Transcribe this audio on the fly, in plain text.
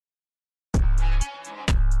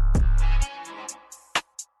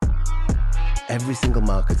every single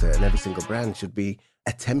marketer and every single brand should be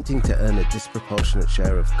attempting to earn a disproportionate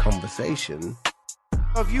share of conversation.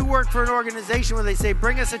 If you work for an organization where they say,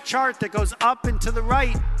 bring us a chart that goes up and to the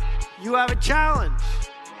right, you have a challenge.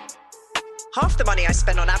 Half the money I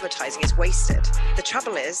spend on advertising is wasted. The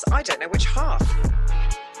trouble is, I don't know which half.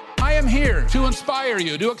 I am here to inspire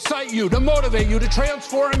you, to excite you, to motivate you, to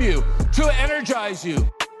transform you, to energize you.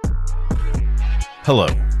 Hello,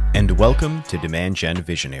 and welcome to Demand Gen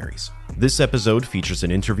Visionaries. This episode features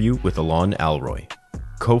an interview with Alon Alroy,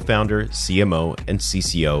 co-founder, CMO, and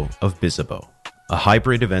CCO of Bizzabo, a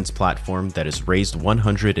hybrid events platform that has raised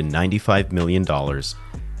 $195 million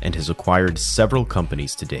and has acquired several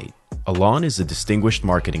companies to date. Alon is a distinguished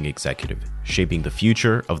marketing executive, shaping the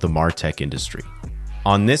future of the MarTech industry.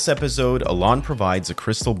 On this episode, Alon provides a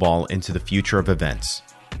crystal ball into the future of events,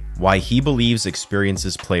 why he believes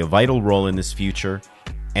experiences play a vital role in this future,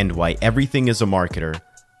 and why everything as a marketer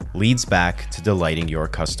leads back to delighting your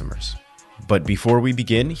customers. But before we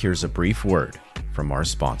begin, here's a brief word from our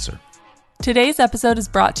sponsor. Today's episode is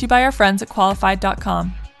brought to you by our friends at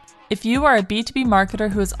Qualified.com. If you are a B2B marketer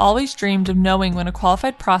who has always dreamed of knowing when a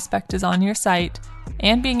qualified prospect is on your site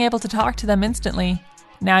and being able to talk to them instantly,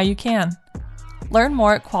 now you can. Learn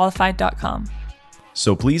more at Qualified.com.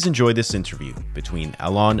 So please enjoy this interview between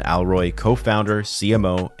Alon Alroy, co-founder,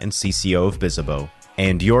 CMO, and CCO of Bizzabo,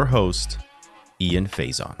 and your host, Ian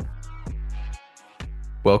Faison.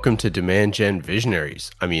 Welcome to Demand Gen Visionaries.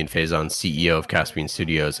 I'm Ian Faison, CEO of Caspian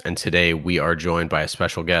Studios, and today we are joined by a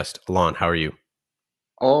special guest. Alon, how are you?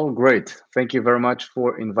 All great. Thank you very much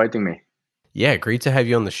for inviting me. Yeah, great to have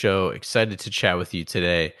you on the show. Excited to chat with you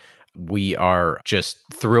today. We are just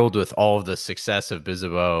thrilled with all of the success of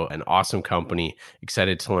Bizzabo, an awesome company.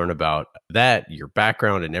 Excited to learn about that, your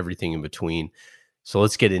background, and everything in between. So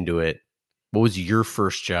let's get into it. What was your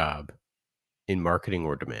first job in marketing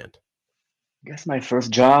or demand? I guess my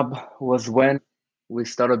first job was when we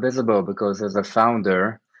started Bizzabo, because as a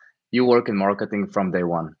founder, you work in marketing from day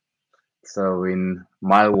one. So in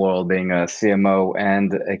my world, being a CMO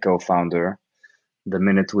and a co-founder, the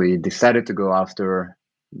minute we decided to go after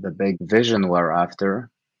the big vision we're after,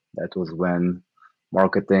 that was when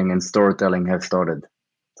marketing and storytelling have started.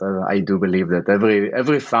 So I do believe that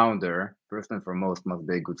every founder, first and foremost, must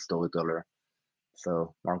be a good storyteller.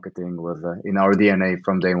 So marketing was in our DNA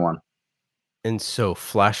from day one. And so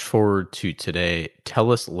flash forward to today,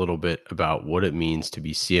 tell us a little bit about what it means to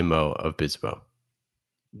be CMO of Bizzabo.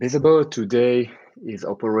 Bizzabo today is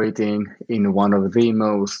operating in one of the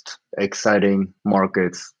most exciting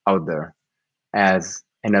markets out there. As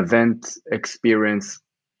an event experience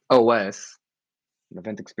OS, an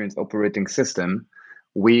event experience operating system,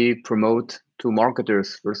 we promote to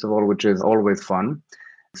marketers, first of all, which is always fun.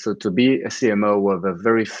 So to be a CMO of a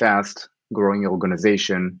very fast growing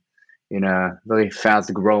organization in a very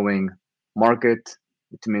fast growing market,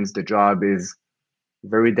 it means the job is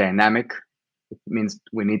very dynamic. It means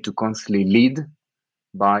we need to constantly lead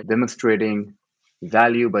by demonstrating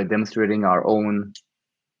value, by demonstrating our own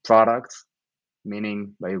products,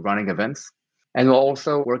 meaning by running events. And we're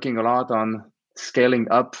also working a lot on scaling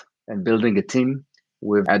up and building a team.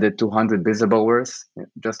 We've added 200 Bizzaboers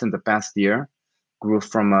just in the past year, grew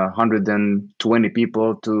from 120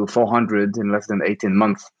 people to 400 in less than 18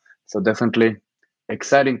 months. So definitely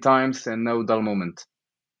exciting times and no dull moment.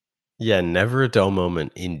 Yeah, never a dull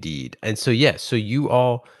moment indeed. And so, so you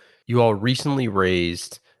all recently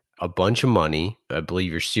raised a bunch of money. I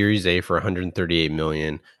believe your Series A for 138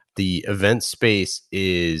 million. The event space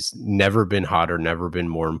is never been hotter, never been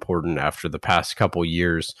more important after the past couple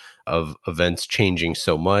years of events changing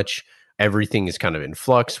so much. Everything is kind of in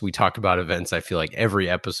flux. We talk about events, I feel like every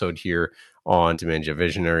episode here on Demand Gen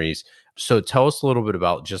Visionaries. So tell us a little bit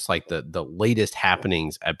about just like the latest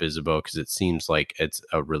happenings at Bizzabo, because it seems like it's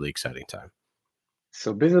a really exciting time.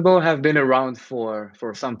 So Bizzabo have been around for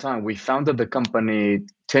some time. We founded the company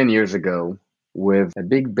 10 years ago with a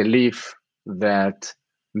big belief that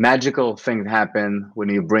magical things happen when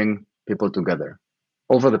you bring people together.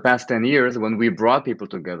 Over the past 10 years, when we brought people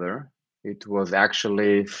together, it was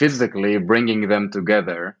actually physically bringing them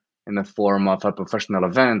together in the form of a professional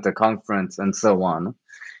event, a conference, and so on.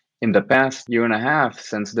 In the past year and a half,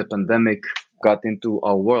 since the pandemic got into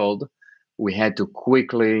our world, we had to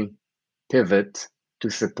quickly pivot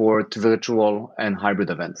to support virtual and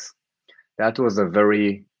hybrid events. That was a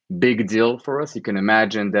very big deal for us. You can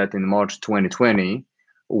imagine that in March 2020,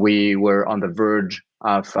 we were on the verge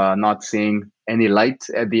of not seeing any light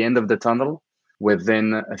at the end of the tunnel.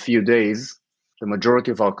 Within a few days, the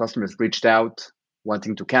majority of our customers reached out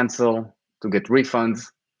wanting to cancel, to get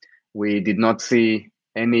refunds. We did not see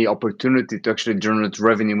any opportunity to actually generate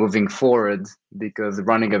revenue moving forward because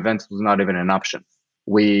running events was not even an option.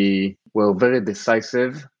 We were very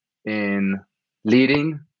decisive in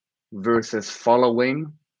leading versus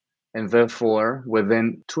following. And therefore,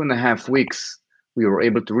 within 2.5 weeks, we were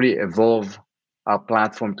able to really evolve our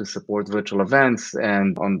platform to support virtual events.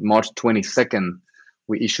 And on March 22nd,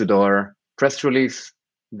 we issued our press release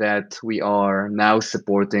that we are now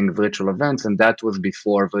supporting virtual events. And that was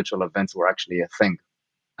before virtual events were actually a thing.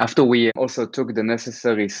 After we also took the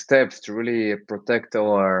necessary steps to really protect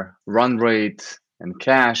our run rate and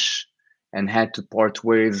cash and had to part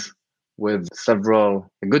ways with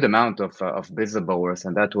a good amount of Bizzabowers,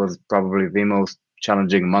 and that was probably the most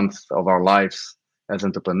challenging month of our lives as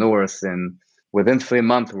entrepreneurs. And within 3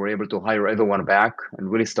 months, we were able to hire everyone back and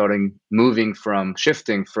really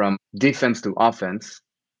shifting from defense to offense.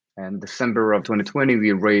 And December of 2020,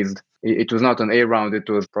 we raised, it was not an A round, it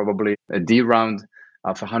was probably a D round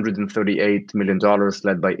of $138 million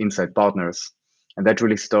led by Insight Partners. And that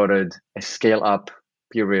really started a scale up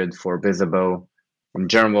period for Bizzabo in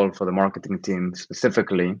general, for the marketing team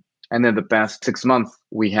specifically. And in the past 6 months,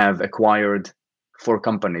 we have acquired 4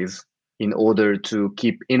 companies in order to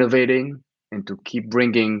keep innovating and to keep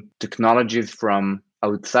bringing technologies from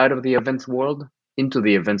outside of the events world into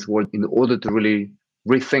the events world in order to really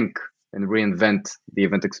rethink and reinvent the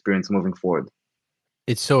event experience moving forward.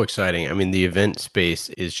 It's so exciting. I mean, the event space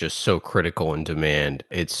is just so critical in demand.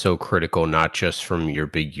 It's so critical, not just from your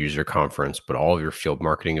big user conference, but all of your field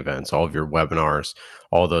marketing events, all of your webinars,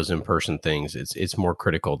 all those in-person things. It's more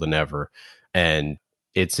critical than ever. And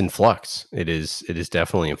it's in flux. It is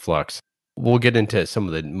definitely in flux. We'll get into some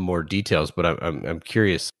of the more details, but I'm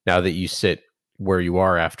curious, now that you sit where you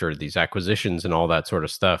are after these acquisitions and all that sort of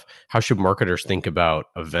stuff, how should marketers think about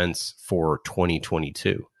events for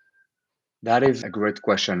 2022? That is a great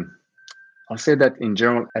question. I'll say that in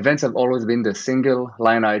general, events have always been the single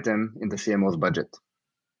line item in the CMO's budget.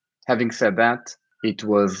 Having said that, it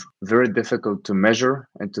was very difficult to measure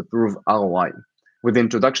and to prove ROI. With the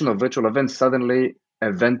introduction of virtual events, suddenly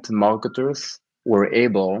event marketers were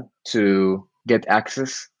able to get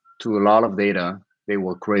access to a lot of data they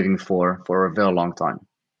were craving for a very long time.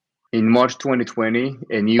 In March 2020,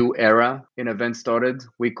 a new era in events started.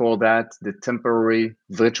 We call that the temporary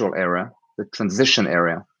virtual era, the transition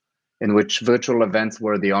era, in which virtual events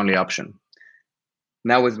were the only option.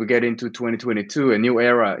 Now, as we get into 2022, a new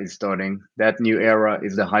era is starting. That new era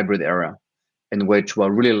is the hybrid era, in which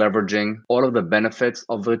we're really leveraging all of the benefits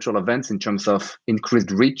of virtual events in terms of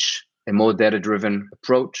increased reach, a more data-driven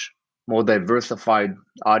approach, more diversified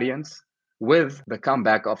audience, with the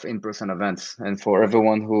comeback of in-person events. And for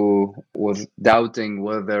everyone who was doubting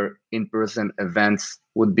whether in-person events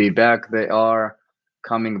would be back, they are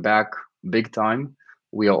coming back big time.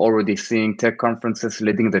 We are already seeing tech conferences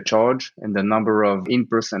leading the charge, and the number of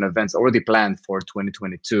in-person events already planned for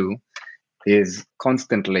 2022 is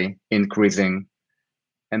constantly increasing,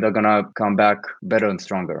 and they're going to come back better and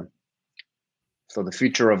stronger. So the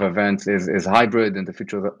future of events is hybrid, and the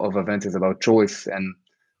future of events is about choice and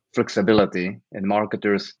flexibility, and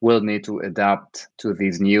marketers will need to adapt to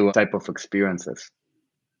these new type of experiences.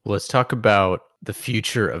 Let's talk about the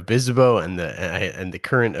future of Bizzabo and the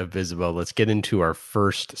current of Bizzabo. Let's get into our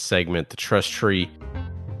first segment, the trust tree.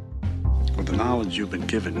 With the knowledge you've been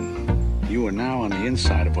given, you are now on the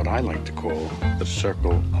inside of what I like to call the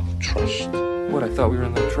circle of trust. What, I thought we were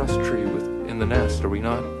in the trust tree in the nest, are we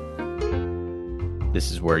not? This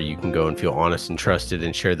is where you can go and feel honest and trusted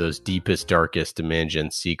and share those deepest, darkest demand gen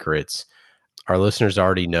secrets. Our listeners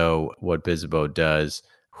already know what Bizzabo does.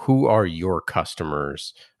 Who are your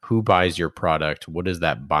customers? Who buys your product? What does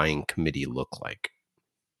that buying committee look like?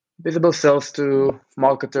 Bizzabo sells to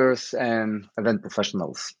marketers and event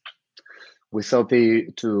professionals. We sell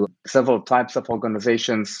to several types of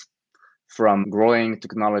organizations, from growing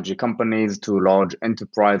technology companies to large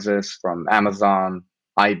enterprises, from Amazon,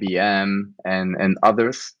 IBM, and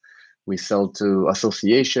others. We sell to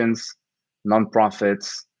associations,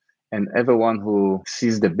 nonprofits, and everyone who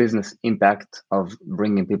sees the business impact of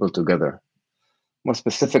bringing people together. More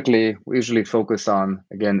specifically, we usually focus on,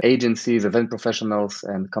 again, agencies, event professionals,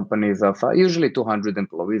 and companies of usually 200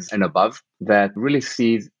 employees and above that really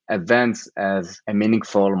see events as a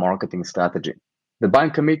meaningful marketing strategy. The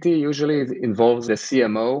buying committee usually involves the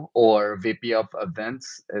CMO or VP of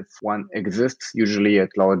events, if one exists, usually at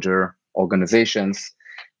larger organizations.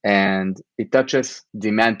 And it touches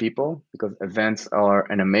demand people, because events are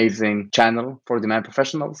an amazing channel for demand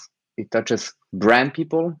professionals. It touches brand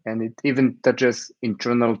people, and it even touches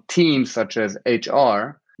internal teams such as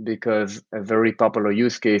HR because a very popular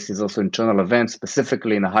use case is also internal events,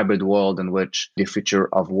 specifically in a hybrid world in which the future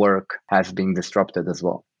of work has been disrupted as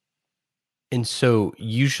well. And so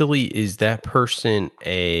usually is that person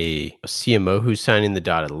a CMO who's signing the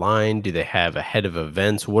dotted line? Do they have a head of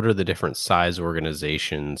events? What are the different size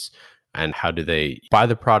organizations and how do they buy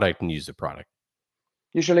the product and use the product?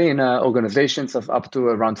 Usually in organizations of up to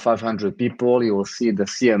around 500 people, you will see the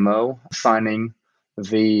CMO signing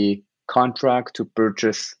the contract to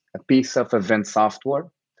purchase a piece of event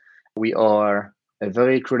software. We are a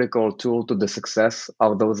very critical tool to the success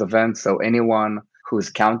of those events. So anyone who is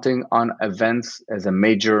counting on events as a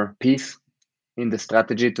major piece in the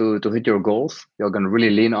strategy to hit your goals, you're going to really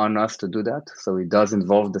lean on us to do that. So it does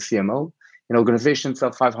involve the CMO. In organizations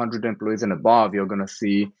of 500 employees and above, you're going to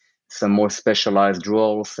see some more specialized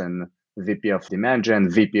roles and VP of demand gen,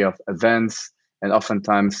 VP of events, and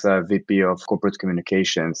oftentimes VP of corporate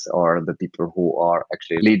communications are the people who are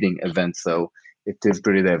actually leading events. So it is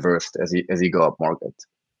pretty diverse as you go up market.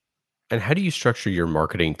 And how do you structure your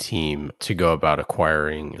marketing team to go about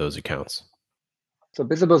acquiring those accounts? So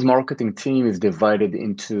Bizzabo's marketing team is divided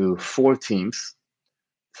into 4 teams.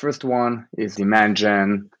 First one is demand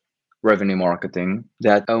gen, revenue marketing,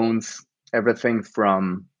 that owns everything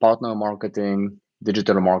from partner marketing,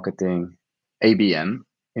 digital marketing, ABM.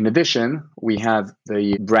 In addition, we have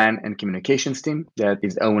the brand and communications team that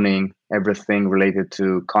is owning everything related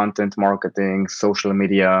to content marketing, social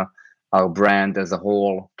media, our brand as a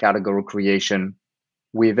whole, category creation.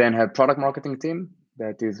 We then have product marketing team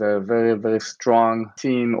that is a very, very strong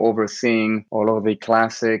team overseeing all of the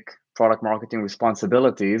classic product marketing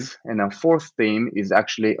responsibilities. And our 4th team is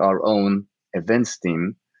actually our own events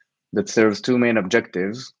team that serves 2 main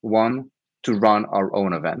objectives. One, to run our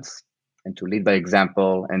own events and to lead by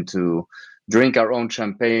example and to drink our own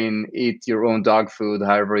champagne, eat your own dog food,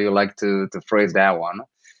 however you like to phrase that one.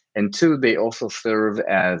 And 2, they also serve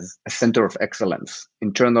as a center of excellence,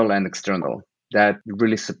 internal and external, that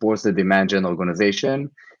really supports the demand gen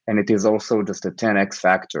organization. And it is also just a 10x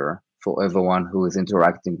factor for everyone who is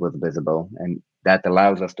interacting with Bizzabo. And that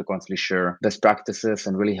allows us to constantly share best practices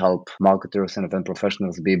and really help marketers and event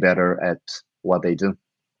professionals be better at what they do.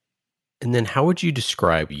 And then how would you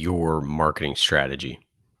describe your marketing strategy?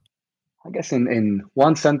 I guess in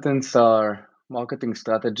one sentence, our marketing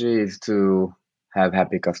strategy is to have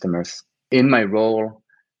happy customers. In my role,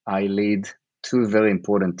 I lead 2 very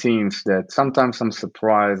important teams that sometimes I'm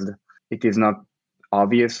surprised it is not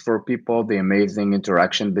obvious for people, the amazing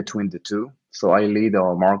interaction between the 2. So I lead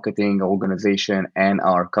our marketing organization and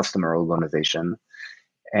our customer organization.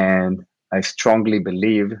 And I strongly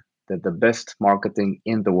believe that the best marketing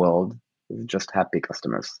in the world is just happy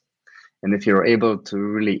customers. And if you're able to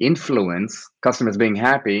really influence customers being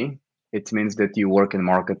happy, it means that you work in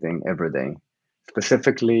marketing every day.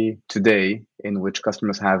 Specifically today, in which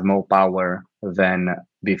customers have more power than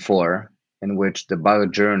before, in which the buyer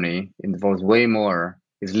journey involves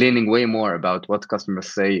is leaning way more about what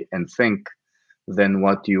customers say and think than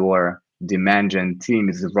what your demand gen team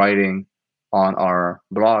is writing on our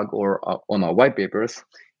blog or on our white papers.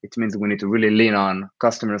 It means we need to really lean on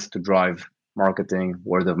customers to drive marketing,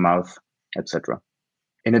 word of mouth, etc.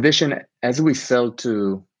 In addition, as we sell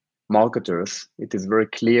to marketers, it is very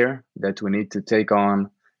clear that we need to take on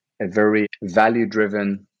a very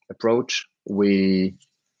value-driven approach. We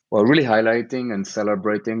are really highlighting and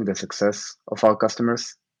celebrating the success of our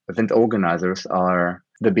customers. Event organizers are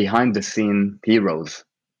the behind-the-scene heroes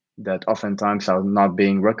that oftentimes are not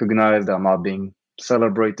being recognized, are not being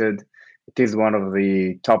celebrated. It is one of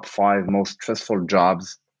the top 5 most stressful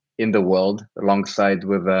jobs in the world, alongside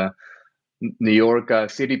with a New York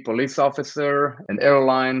City police officer, an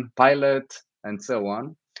airline pilot, and so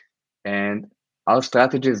on. And our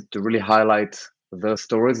strategy is to really highlight those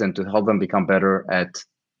stories and to help them become better at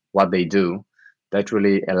what they do. That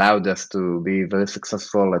really allowed us to be very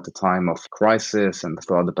successful at the time of crisis and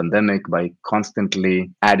throughout the pandemic by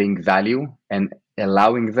constantly adding value and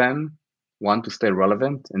allowing them, 1, to stay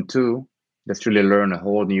relevant, and 2, just really learn a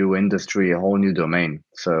whole new industry, a whole new domain.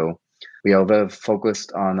 So we are very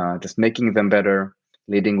focused on just making them better,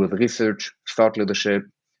 leading with research, thought leadership,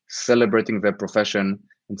 celebrating their profession,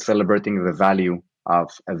 and celebrating the value of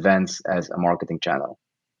events as a marketing channel.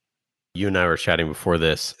 You and I were chatting before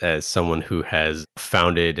this as someone who has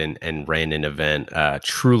founded and ran an event.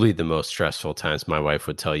 Truly the most stressful times. My wife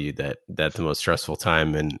would tell you that the most stressful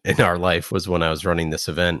time in our life was when I was running this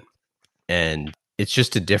event. And it's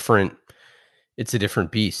just a different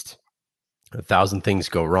beast. 1,000 things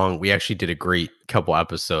go wrong. We actually did a great couple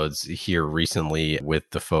episodes here recently with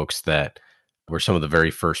the folks that were some of the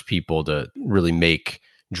very first people to really make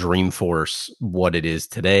Dreamforce what it is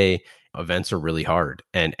today, events are really hard.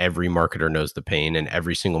 And every marketer knows the pain, and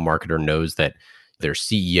every single marketer knows that their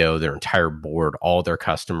CEO, their entire board, all their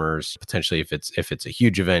customers, potentially if it's a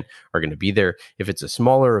huge event, are going to be there. If it's a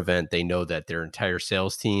smaller event, they know that their entire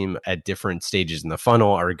sales team at different stages in the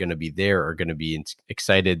funnel are going to be there, are going to be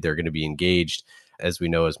excited, they're going to be engaged. As we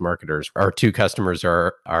know, as marketers, our two customers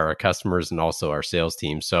are our customers and also our sales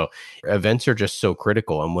team. So events are just so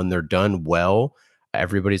critical. And when they're done well,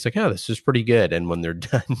 everybody's like, oh, this is pretty good. And when they're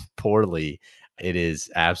done poorly, it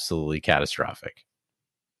is absolutely catastrophic.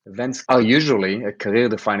 Events are usually a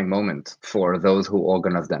career-defining moment for those who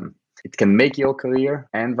organize them. It can make your career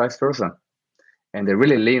and vice versa. And they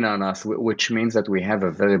really lean on us, which means that we have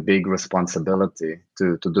a very big responsibility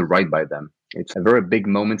to do right by them. It's a very big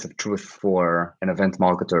moment of truth for an event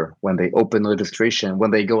marketer when they open registration,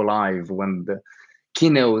 when they go live, when the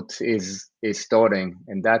keynote is starting.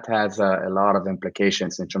 And that has a lot of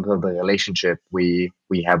implications in terms of the relationship we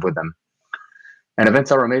have with them. And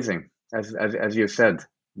events are amazing, as you said,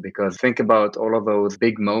 because think about all of those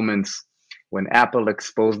big moments when Apple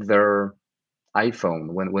exposed their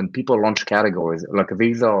iPhone, when people launch categories. Like,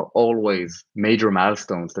 these are always major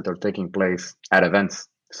milestones that are taking place at events.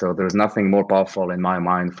 So there's nothing more powerful in my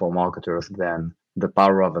mind for marketers than the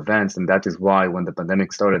power of events. And that is why when the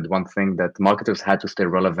pandemic started, one thing that marketers had to stay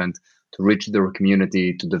relevant, to reach their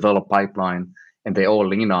community, to develop pipeline, and they all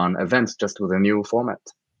lean on events, just with a new format.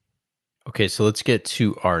 Okay, so let's get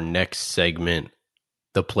to our next segment,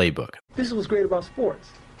 the playbook. This is what's great about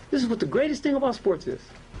sports. This is what the greatest thing about sports is.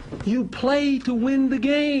 You play to win the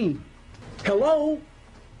game. Hello?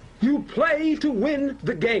 You play to win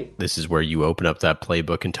the game. This is where you open up that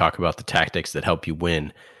playbook and talk about the tactics that help you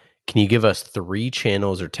win. Can you give us 3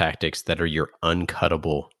 channels or tactics that are your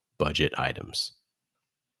uncuttable budget items?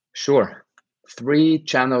 Sure. 3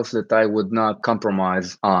 channels that I would not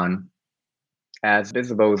compromise on as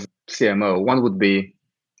Bizzabo's CMO. One would be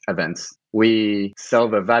events. We sell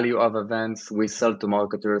the value of events. We sell to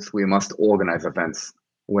marketers. We must organize events.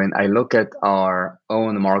 When I look at our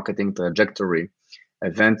own marketing trajectory,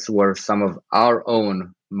 events were some of our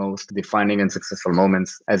own most defining and successful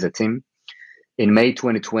moments as a team. In May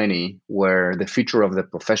 2020, where the future of the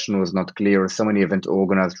profession was not clear, so many event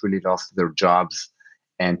organizers really lost their jobs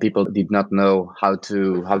and people did not know how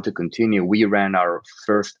to continue. We ran our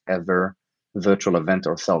first ever virtual event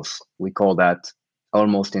ourselves. We call that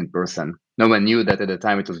Almost in Person. No one knew that at the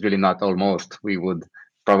time. It was really not almost. We would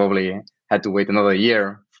probably had to wait another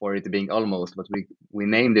year for it being almost, but we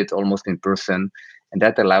named it Almost in Person, and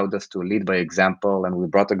that allowed us to lead by example. And we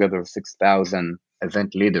brought together 6,000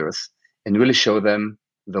 event leaders and really show them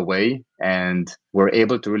the way, and we're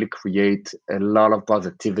able to really create a lot of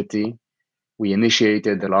positivity. We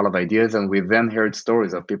initiated a lot of ideas, and we then heard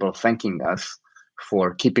stories of people thanking us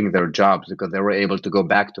for keeping their jobs because they were able to go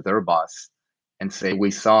back to their boss and say,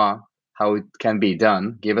 we saw how it can be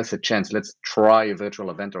done. Give us a chance. Let's try a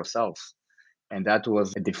virtual event ourselves. And that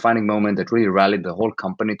was a defining moment that really rallied the whole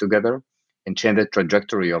company together and changed the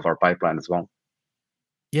trajectory of our pipeline as well.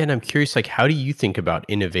 Yeah, and I'm curious, like, how do you think about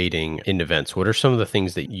innovating in events? What are some of the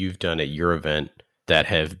things that you've done at your event that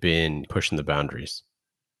have been pushing the boundaries?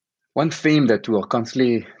 One theme that we're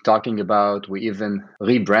constantly talking about, we even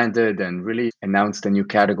rebranded and really announced a new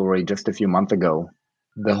category just a few months ago.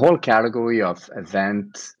 The whole category of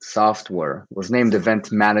event software was named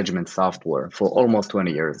event management software for almost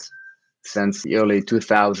 20 years, since the early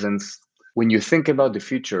 2000s. When you think about the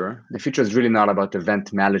future is really not about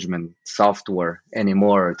event management software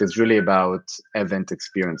anymore. It is really about event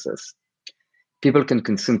experiences. People can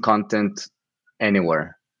consume content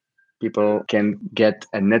anywhere. People can get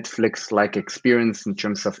a Netflix-like experience in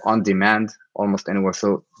terms of on-demand almost anywhere.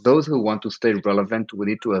 So those who want to stay relevant, we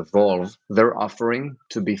need to evolve their offering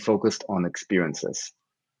to be focused on experiences.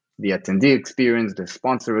 The attendee experience, the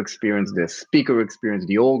sponsor experience, the speaker experience,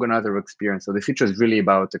 the organizer experience. So the future is really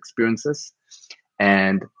about experiences.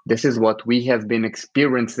 And this is what we have been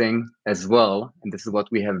experiencing as well. And this is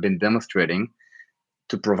what we have been demonstrating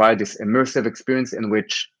to provide this immersive experience in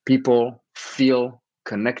which people feel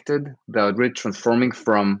connected. They're really transforming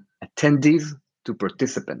from attendees to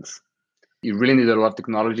participants. You really need a lot of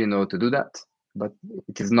technology in order to do that. But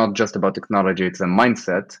it is not just about technology. It's a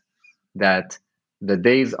mindset that the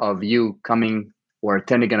days of you coming or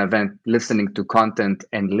attending an event, listening to content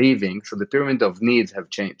and leaving, so the pyramid of needs have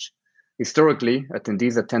changed. Historically,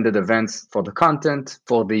 attendees attended events for the content,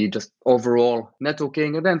 for the just overall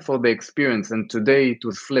networking, and then for the experience. And today it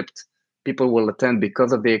was flipped. People will attend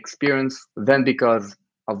because of the experience, then because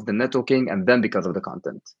of the networking, and then because of the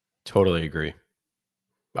content. Totally agree.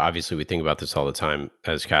 obviously we think about this all the time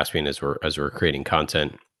as Caspian, as we're creating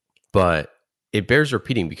content, but it bears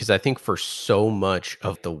repeating because I think for so much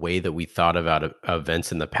of the way that we thought about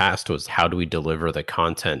events in the past was how do we deliver the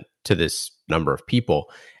content to this number of people?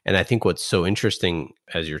 And I think what's so interesting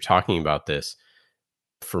as you're talking about this,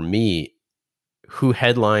 for me, who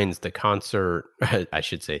headlines the concert, I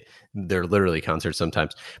should say they're literally concerts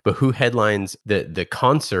sometimes, but who headlines the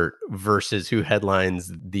concert versus who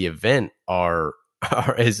headlines the event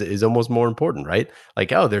is almost more important, right?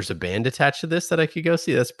 Like, oh, there's a band attached to this that I could go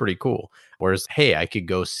see. That's pretty cool. Whereas, hey, I could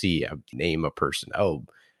go see, name a person. Oh,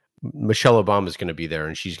 Michelle Obama is going to be there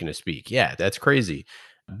and she's going to speak. Yeah, that's crazy.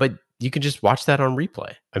 But you can just watch that on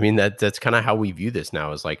replay. I mean, that's kind of how we view this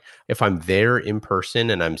now, is like, if I'm there in person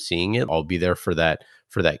and I'm seeing it, I'll be there for that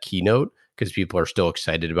keynote, because people are still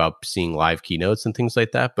excited about seeing live keynotes and things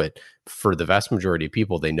like that. But for the vast majority of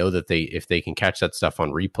people, they know that if they can catch that stuff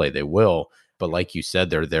on replay, they will. But like you said,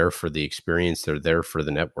 they're there for the experience. They're there for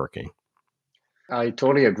the networking. I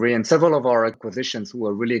totally agree. And several of our acquisitions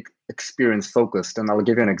were really experience focused. And I'll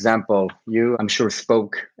give you an example. You, I'm sure,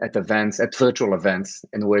 spoke at events, at virtual events,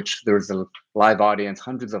 in which there's a live audience,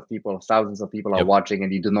 hundreds of people, thousands of people are watching,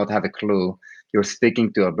 and you do not have a clue. You're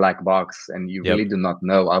speaking to a black box and you really do not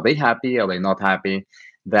know. Are they happy? Are they not happy?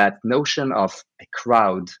 That notion of a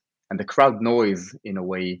crowd and the crowd noise, in a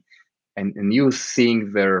way, and you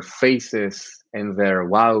seeing their faces and their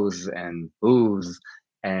wows and boos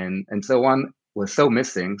and so on, was so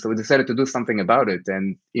missing. So we decided to do something about it.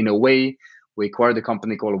 And in a way, we acquired a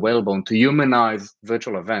company called Whalebone to humanize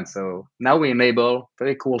virtual events. So now we enable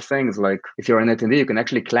very cool things like, if you're an attendee, you can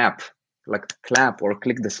actually clap or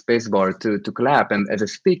click the space bar to clap. And as a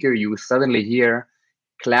speaker, you suddenly hear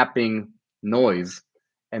clapping noise.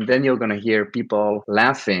 And then you're going to hear people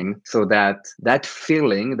laughing, so that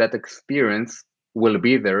feeling, that experience will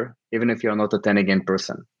be there, even if you're not attending in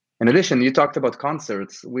person. In addition, you talked about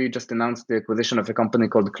concerts. We just announced the acquisition of a company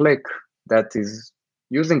called Click that is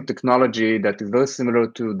using technology that is very similar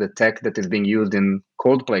to the tech that is being used in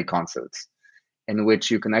Coldplay concerts, in which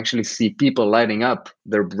you can actually see people lighting up.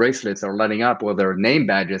 Their bracelets are lighting up, or their name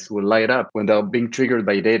badges will light up when they're being triggered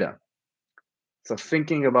by data. So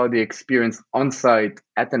thinking about the experience on site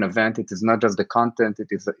at an event, it is not just the content, it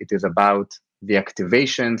is about the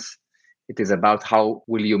activations. It is about how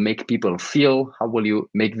will you make people feel, how will you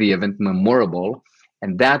make the event memorable.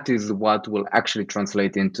 And that is what will actually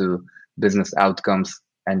translate into business outcomes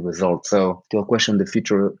and results. So to your question, the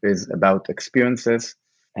future is about experiences.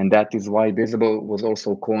 And that is why Bizzabo was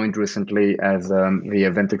also coined recently as the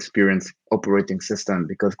event experience operating system,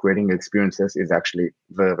 because creating experiences is actually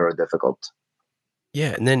very, very difficult.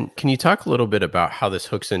 Yeah. And then can you talk a little bit about how this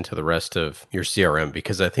hooks into the rest of your CRM?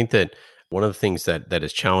 Because I think that one of the things that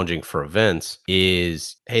is challenging for events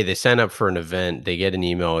is, hey, they sign up for an event, they get an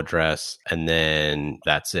email address, and then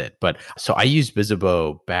that's it. But so I used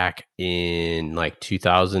Bizzabo back in like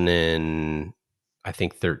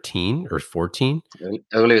 2013 or 14.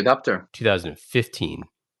 Early adopter. 2015.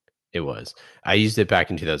 It was. I used it back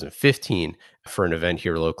in 2015 for an event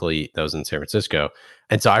here locally that was in San Francisco.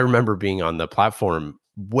 And so I remember being on the platform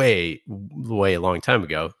way a long time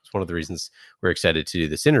ago. It's one of the reasons we're excited to do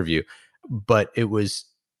this interview. But it was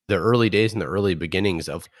the early days and the early beginnings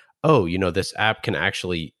of, oh, this app can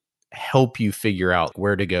actually help you figure out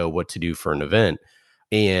where to go, what to do for an event.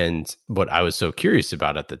 And what I was so curious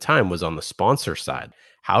about at the time was on the sponsor side.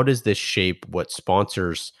 How does this shape what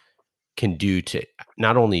sponsors can do to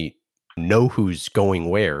not only know who's going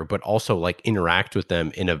where, but also like interact with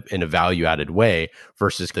them in a value added way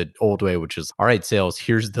versus the old way, which is, all right, sales,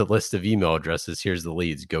 here's the list of email addresses, here's the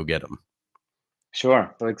leads, go get them.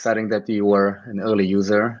 Sure. So exciting that you were an early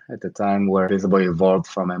user at the time where Bizzabo evolved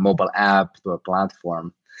from a mobile app to a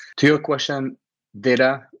platform. To your question,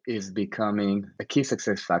 data is becoming a key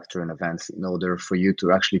success factor in events in order for you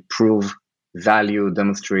to actually prove value,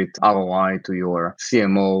 demonstrate ROI to your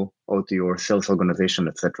CMO or to your sales organization,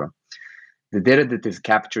 etc. The data that is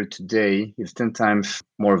captured today is 10 times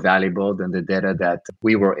more valuable than the data that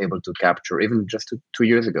we were able to capture even just 2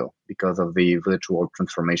 years ago because of the virtual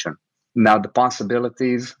transformation. Now, the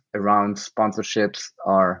possibilities around sponsorships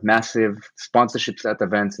are massive. Sponsorships at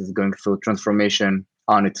events is going through transformation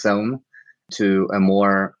on its own to a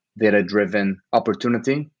more data-driven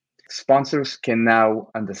opportunity. Sponsors can now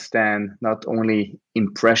understand not only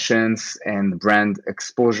impressions and brand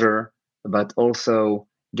exposure, but also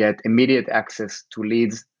get immediate access to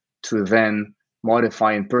leads to then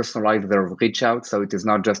modify and personalize their reach out. So it is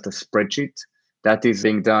not just a spreadsheet. That is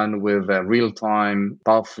being done with real-time,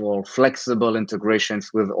 powerful, flexible integrations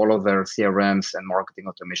with all of their CRMs and marketing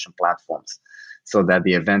automation platforms. so that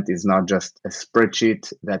the event is not just a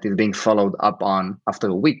spreadsheet that is being followed up on after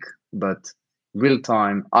a week, but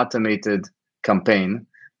real-time automated campaign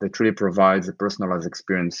that really provides a personalized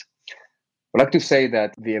experience. I'd like to say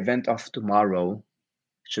that the event of tomorrow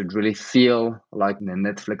should really feel like a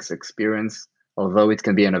Netflix experience, although it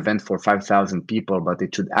can be an event for 5,000 people, but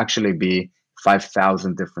it should actually be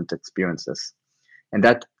 5,000 different experiences. And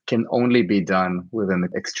that can only be done with an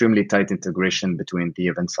extremely tight integration between the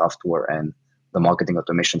event software and the marketing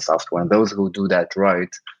automation software. And those who do that right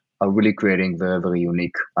are really creating very, very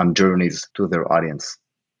unique journeys to their audience.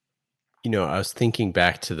 You know, I was thinking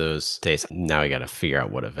back to those days. Now I got to figure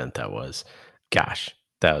out what event that was. Gosh,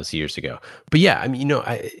 that was years ago. But yeah, I mean, you know,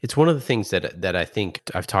 it's one of the things that I think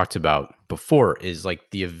I've talked about before is like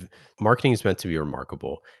marketing is meant to be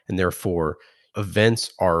remarkable. And therefore,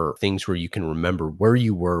 events are things where you can remember where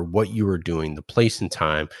you were, what you were doing, the place and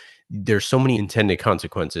time. There's so many intended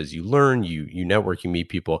consequences. You learn, you network, you meet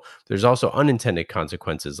people. There's also unintended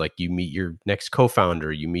consequences, like you meet your next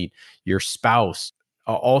co-founder, you meet your spouse,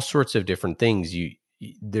 all sorts of different things.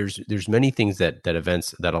 There's many things that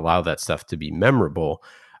events that allow that stuff to be memorable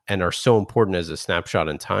and are so important as a snapshot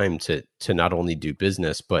in time to not only do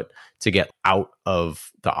business, but to get out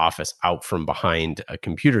of the office, out from behind a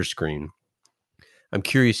computer screen. I'm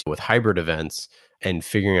curious with hybrid events and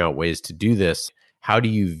figuring out ways to do this, how do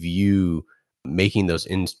you view making those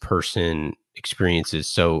in-person experiences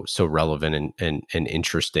so relevant and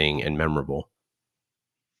interesting and memorable?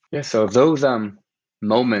 Yeah, so those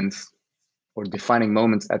moments or defining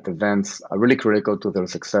moments at events are really critical to their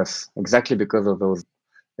success, exactly because of those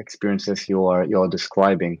experiences you're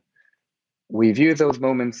describing. We view those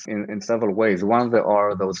moments in several ways. One, there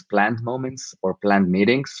are those planned moments or planned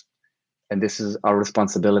meetings. And this is our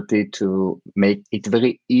responsibility to make it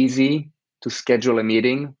very easy to schedule a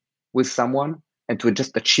meeting with someone and to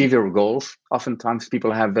just achieve your goals. Oftentimes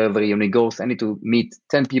people have very, very unique goals. I need to meet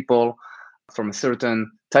 10 people from a certain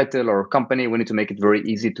title or company. We need to make it very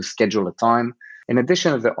easy to schedule a time. In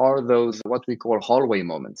addition, there are those what we call hallway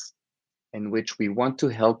moments, in which we want to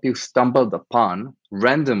help you stumble upon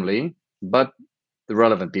randomly, but the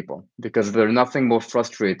relevant people, because there's nothing more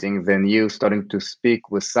frustrating than you starting to speak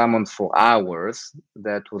with someone for hours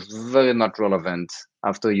that was very not relevant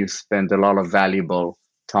after you spend a lot of valuable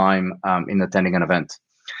time in attending an event.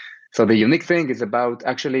 So the unique thing is about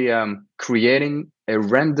actually creating a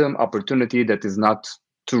random opportunity that is not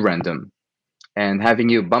too random and having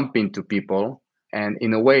you bump into people. And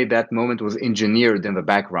in a way, that moment was engineered in the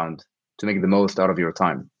background to make the most out of your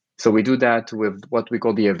time. So we do that with what we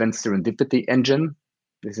call the event serendipity engine.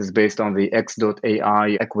 This is based on the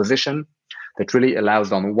X.AI acquisition that really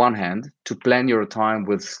allows, on one hand, to plan your time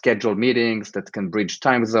with scheduled meetings that can bridge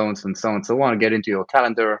time zones and so on and so on, get into your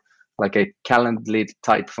calendar like a Calendly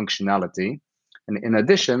type functionality. And in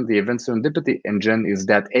addition, the event serendipity engine is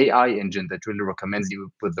that AI engine that really recommends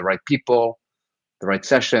you with the right people, the right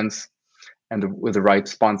sessions, and with the right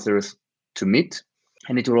sponsors to meet.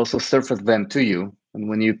 And it will also surface them to you. And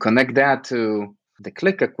when you connect that to the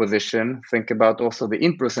click acquisition, think about also the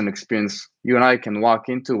in-person experience. You and I can walk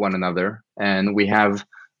into one another, and we have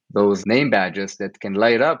those name badges that can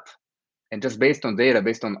light up. And just based on data,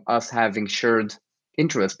 based on us having shared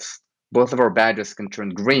interests, both of our badges can turn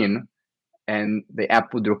green, and the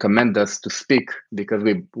app would recommend us to speak because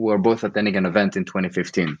we were both attending an event in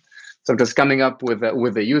 2015. So just coming up with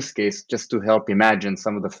a use case just to help imagine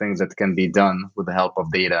some of the things that can be done with the help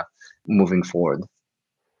of data moving forward.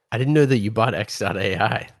 I didn't know that you bought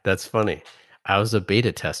X.AI. That's funny. I was a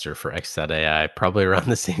beta tester for X.AI probably around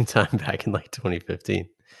the same time back in like 2015.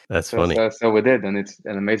 That's funny. So we did, and it's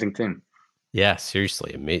an amazing team. Yeah,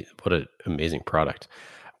 seriously. What an amazing product.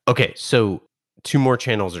 Okay, so 2 more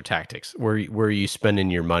channels or tactics. Where are you spending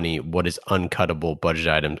your money? What is uncuttable budget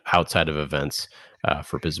items outside of events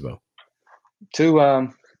for Bizzabo? 2,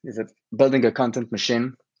 is it building a content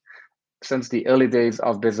machine. Since the early days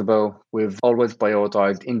of Bizzabo, we've always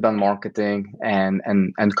prioritized inbound marketing and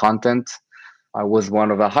content. I was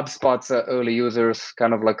one of the HubSpot's early users,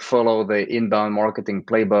 kind of like follow the inbound marketing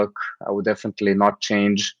playbook. I would definitely not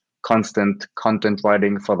change constant content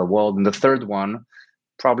writing for the world. And the third one,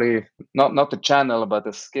 probably not the channel, but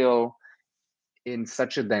a skill in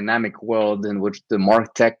such a dynamic world in which the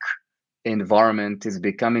MarTech environment is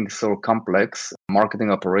becoming so complex.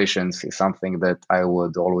 Marketing operations is something that I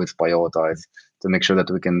would always prioritize to make sure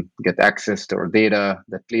that we can get access to our data,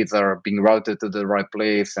 that leads are being routed to the right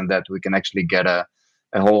place, and that we can actually get a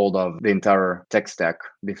hold of the entire tech stack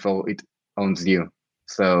before it owns you.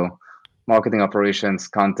 So marketing operations,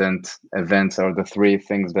 content, events are the 3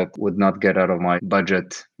 things that would not get out of my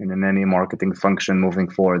budget in any marketing function moving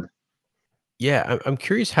forward. Yeah, I'm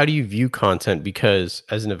curious, how do you view content? Because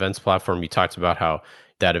as an events platform, you talked about how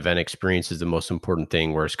that event experience is the most important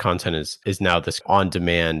thing, whereas content is now this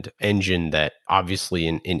on-demand engine that obviously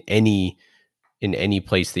in any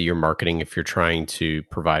place that you're marketing, if you're trying to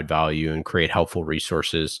provide value and create helpful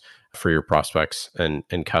resources for your prospects and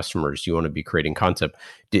customers, you want to be creating content.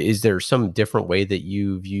 Is there some different way that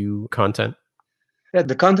you view content? Yeah,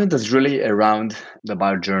 the content is really around the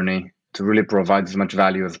buyer journey to really provide as much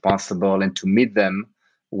value as possible and to meet them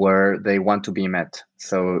where they want to be met.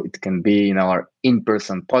 So it can be in our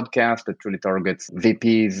in-person podcast that really targets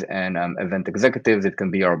VPs and event executives. It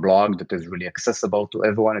can be our blog that is really accessible to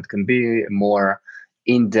everyone. It can be more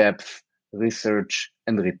in-depth research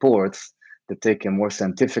and reports that take a more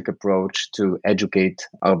scientific approach to educate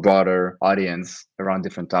our broader audience around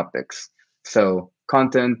different topics. So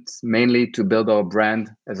content mainly to build our brand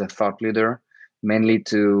as a thought leader, mainly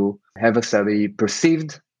to have us be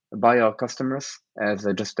perceived by our customers as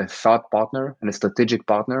just a thought partner and a strategic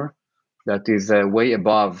partner that is way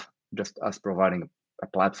above just us providing a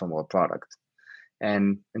platform or a product.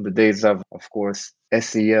 And in the days of course,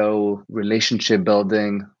 SEO, relationship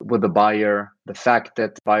building with the buyer, the fact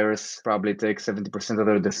that buyers probably take 70% of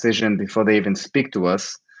their decision before they even speak to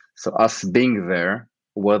us. So us being there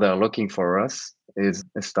where they're looking for us is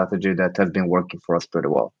a strategy that has been working for us pretty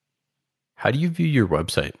well. How do you view your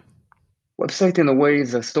website? Website, in a way,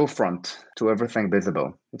 is a storefront to everything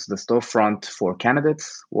Bizzabo. It's the storefront for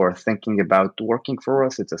candidates who are thinking about working for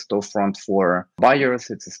us. It's a storefront for buyers.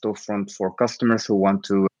 It's a storefront for customers who want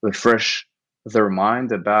to refresh their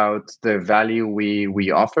mind about the value we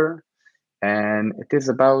offer. And it is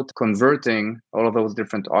about converting all of those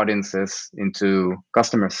different audiences into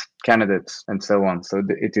customers, candidates, and so on. So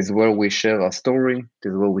it is where we share our story. It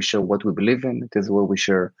is where we share what we believe in. It is where we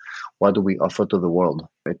share what do we offer to the world.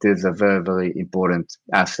 It is a very, very important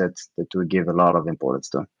asset that we give a lot of importance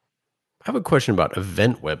to. I have a question about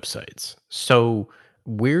event websites. So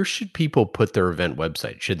where should people put their event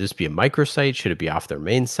website? Should this be a microsite? Should it be off their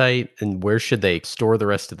main site? And where should they store the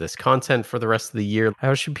rest of this content for the rest of the year?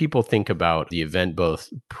 How should people think about the event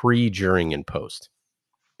both pre, during, and post?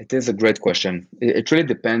 It is a great question. It really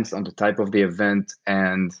depends on the type of the event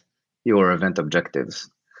and your event objectives.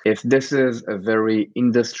 If this is a very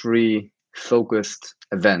industry focused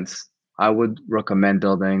event, I would recommend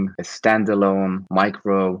building a standalone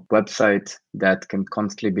micro website that can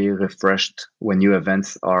constantly be refreshed when new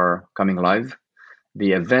events are coming live.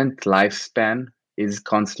 The event lifespan is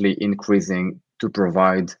constantly increasing to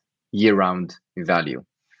provide year-round value.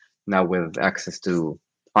 Now with access to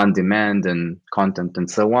on-demand and content and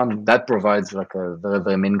so on, that provides like a very,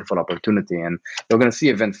 very meaningful opportunity. And you're going to see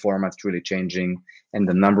event formats really changing and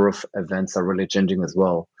the number of events are really changing as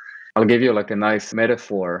well. I'll give you like a nice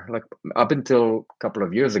metaphor. Like up until a couple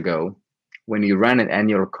of years ago, when you ran an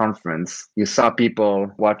annual conference, you saw people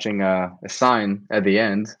watching a sign at the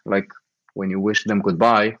end, like when you wish them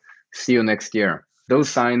goodbye, see you next year. Those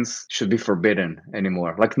signs should be forbidden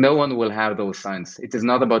anymore. Like no one will have those signs. It is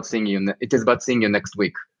not about seeing you. It is about seeing you next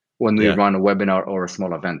week when we run a webinar or a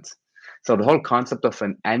small event. So the whole concept of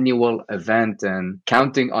an annual event and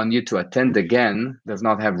counting on you to attend again does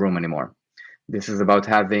not have room anymore. This is about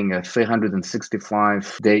having a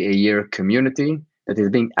 365-day-a-year community that is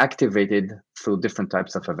being activated through different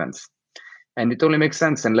types of events. And it only makes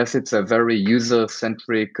sense unless it's a very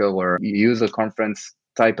user-centric or user conference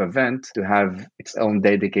type event to have its own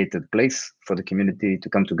dedicated place for the community to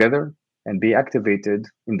come together and be activated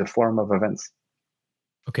in the form of events.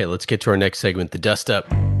 Okay, let's get to our next segment, the dust up.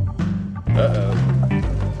 Uh-oh.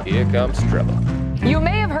 Here comes trouble. You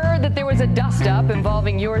may have heard that there was a dust-up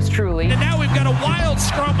involving yours truly. And now we've got a wild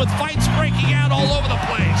scrum with fights breaking out all over the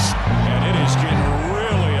place. And it is getting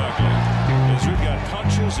really ugly as we've got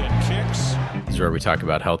punches and kicks. This is where we talk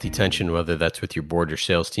about healthy tension, whether that's with your board, your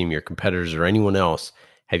sales team, your competitors, or anyone else.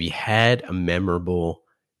 Have you had a memorable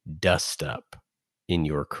dust-up in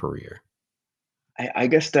your career? I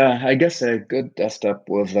guess a good dust-up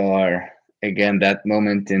was again, that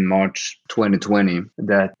moment in March 2020,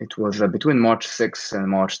 that it was between March 6th and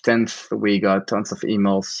March 10th, we got tons of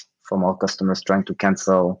emails from our customers trying to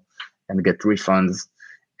cancel and get refunds.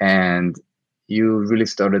 And you really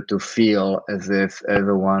started to feel as if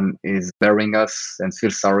everyone is burying us and feel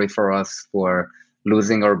sorry for us for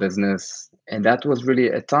losing our business. And that was really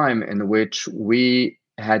a time in which we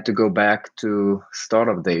had to go back to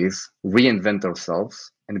startup days, reinvent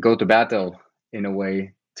ourselves, and go to battle in a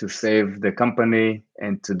way to save the company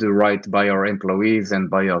and to do right by our employees and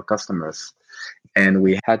by our customers. And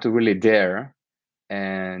we had to really dare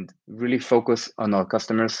and really focus on our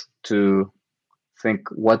customers to think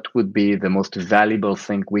what would be the most valuable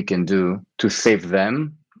thing we can do to save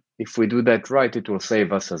them. If we do that right, it will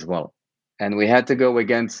save us as well. And we had to go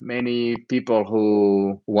against many people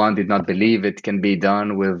who, one, did not believe it can be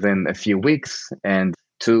done within a few weeks, and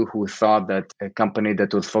two, who thought that a company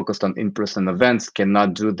that was focused on in-person events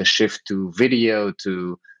cannot do the shift to video,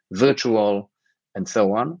 to virtual, and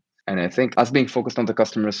so on. And I think us being focused on the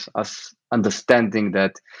customers, us understanding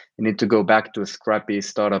that you need to go back to a scrappy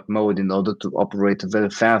startup mode in order to operate very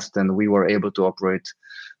fast, and we were able to operate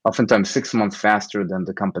oftentimes 6 months faster than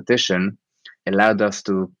the competition, allowed us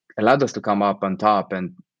to come up on top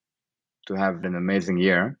and to have an amazing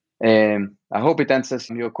year. And I hope it answers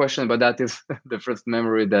your question, but that is the first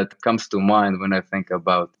memory that comes to mind when I think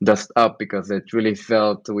about Dust Up, because it really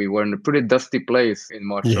felt we were in a pretty dusty place in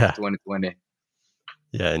March of 2020.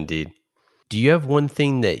 Yeah, indeed. Do you have one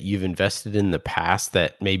thing that you've invested in the past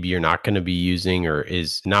that maybe you're not going to be using or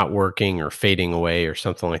is not working or fading away or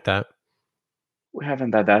something like that? We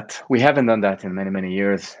haven't done that. We haven't done that in many, many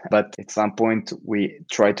years. But at some point, we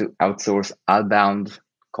try to outsource outbound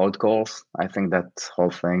cold calls. I think that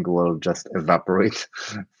whole thing will just evaporate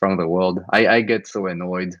from the world. I get so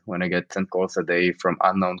annoyed when I get 10 calls a day from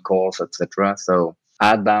unknown calls, etc. So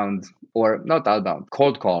outbound, or not outbound,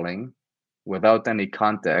 cold calling without any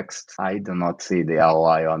context, I do not see the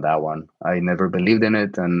ROI on that one. I never believed in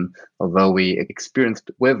it. And although we experienced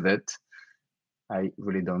with it, I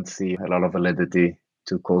really don't see a lot of validity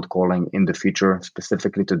to cold calling in the future,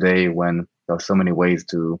 specifically today when there are so many ways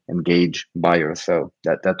to engage buyers. So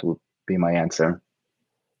that would be my answer.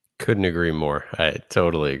 Couldn't agree more. I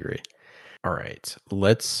totally agree. All right,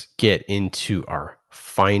 let's get into our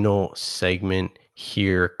final segment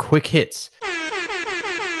here. Quick hits.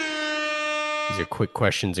 These are quick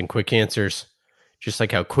questions and quick answers, just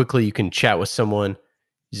like how quickly you can chat with someone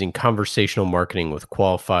using conversational marketing with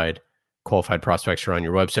Qualified. Qualified prospects are on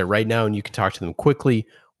your website right now, and you can talk to them quickly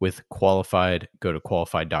with Qualified. Go to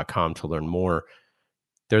qualified.com to learn more.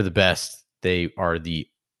 They're the best. They are the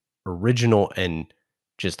original and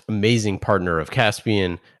just amazing partner of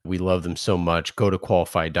Caspian. We love them so much. Go to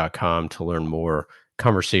qualified.com to learn more.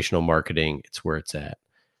 Conversational marketing, it's where it's at.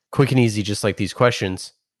 Quick and easy, just like these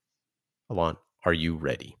questions. Alon, are you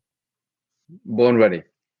ready? Born ready.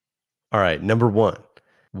 All right, number one.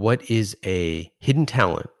 What is a hidden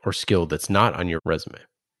talent or skill that's not on your resume?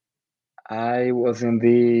 I was in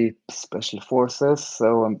the special forces,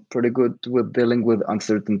 so I'm pretty good with dealing with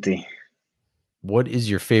uncertainty. What is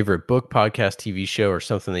your favorite book, podcast, TV show, or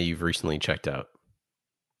something that you've recently checked out?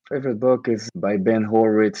 Favorite book is by Ben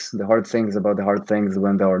Horowitz, The Hard Things About the Hard Things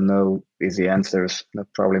When There Are No Easy Answers.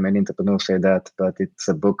 Probably many entrepreneurs say that, but it's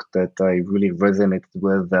a book that I really resonated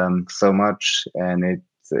with so much, and it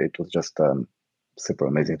was just super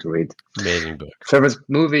amazing to read. Amazing book. Favorite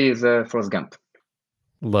movie is Forrest Gump.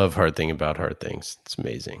 Love Hard Thing About Hard Things. It's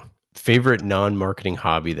amazing. Favorite non-marketing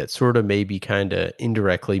hobby that sort of maybe kind of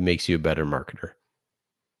indirectly makes you a better marketer?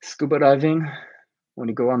 Scuba diving. When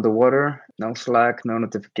you go underwater, no Slack, no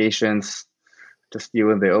notifications, just you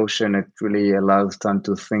in the ocean, it really allows time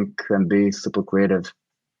to think and be super creative.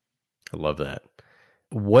 I love that.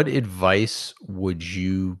 What advice would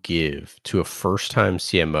you give to a first-time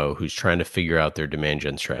CMO who's trying to figure out their demand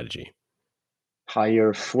gen strategy?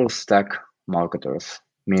 Hire full stack marketers,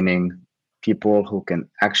 meaning people who can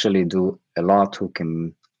actually do a lot, who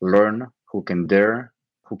can learn, who can dare,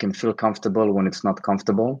 who can feel comfortable when it's not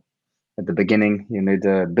comfortable. At the beginning, you need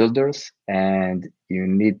builders, and you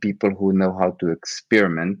need people who know how to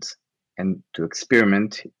experiment. And to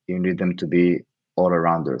experiment, you need them to be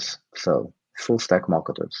all-arounders. So full stack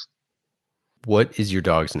marketers. What is your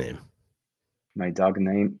dog's name? My dog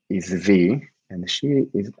name is V, and she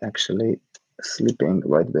is actually sleeping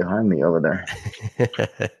right behind me over there.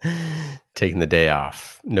 Taking the day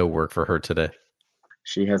off. No work for her today.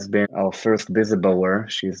 She has been our first Bizzaboer.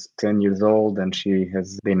 She's 10 years old, and she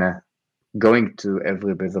has been going to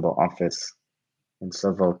every Bizzabo office in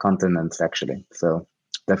several continents, actually. So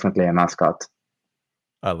definitely a mascot.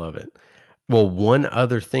 I love it. Well, one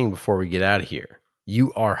other thing before we get out of here.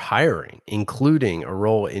 You are hiring, including a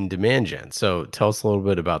role in demand gen. So tell us a little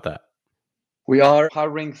bit about that. We are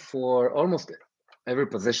hiring for almost every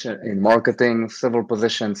position in marketing, several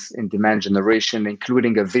positions in demand generation,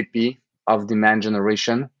 including a VP of demand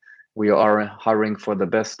generation. We are hiring for the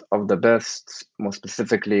best of the best. More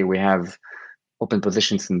specifically, we have open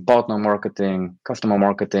positions in partner marketing, customer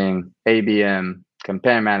marketing, ABM,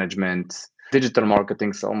 campaign management, digital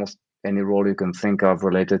marketing. So almost any role you can think of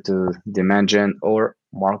related to demand gen or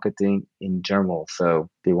marketing in general. So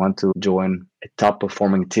if you want to join a top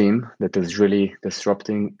performing team that is really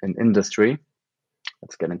disrupting an industry,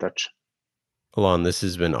 let's get in touch. Alon, this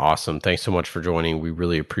has been awesome. Thanks so much for joining. We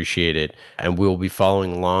really appreciate it. And we'll be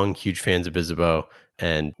following along, huge fans of Bizzabo,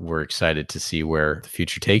 and we're excited to see where the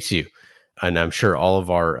future takes you. And I'm sure all of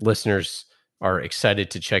our listeners are excited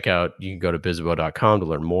to check out. You can go to bizzabo.com to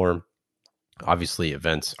learn more. Obviously,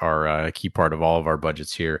 events are a key part of all of our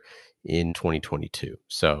budgets here in 2022.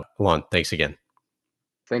 So, Alon, thanks again.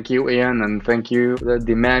 Thank you, Ian, and thank you, the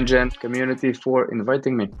Demand Gen community, for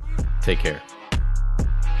inviting me. Take care.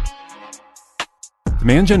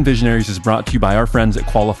 Demand Gen Visionaries is brought to you by our friends at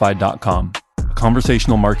Qualified.com, a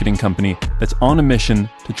conversational marketing company that's on a mission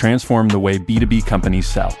to transform the way B2B companies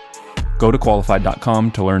sell. Go to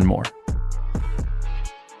Qualified.com to learn more.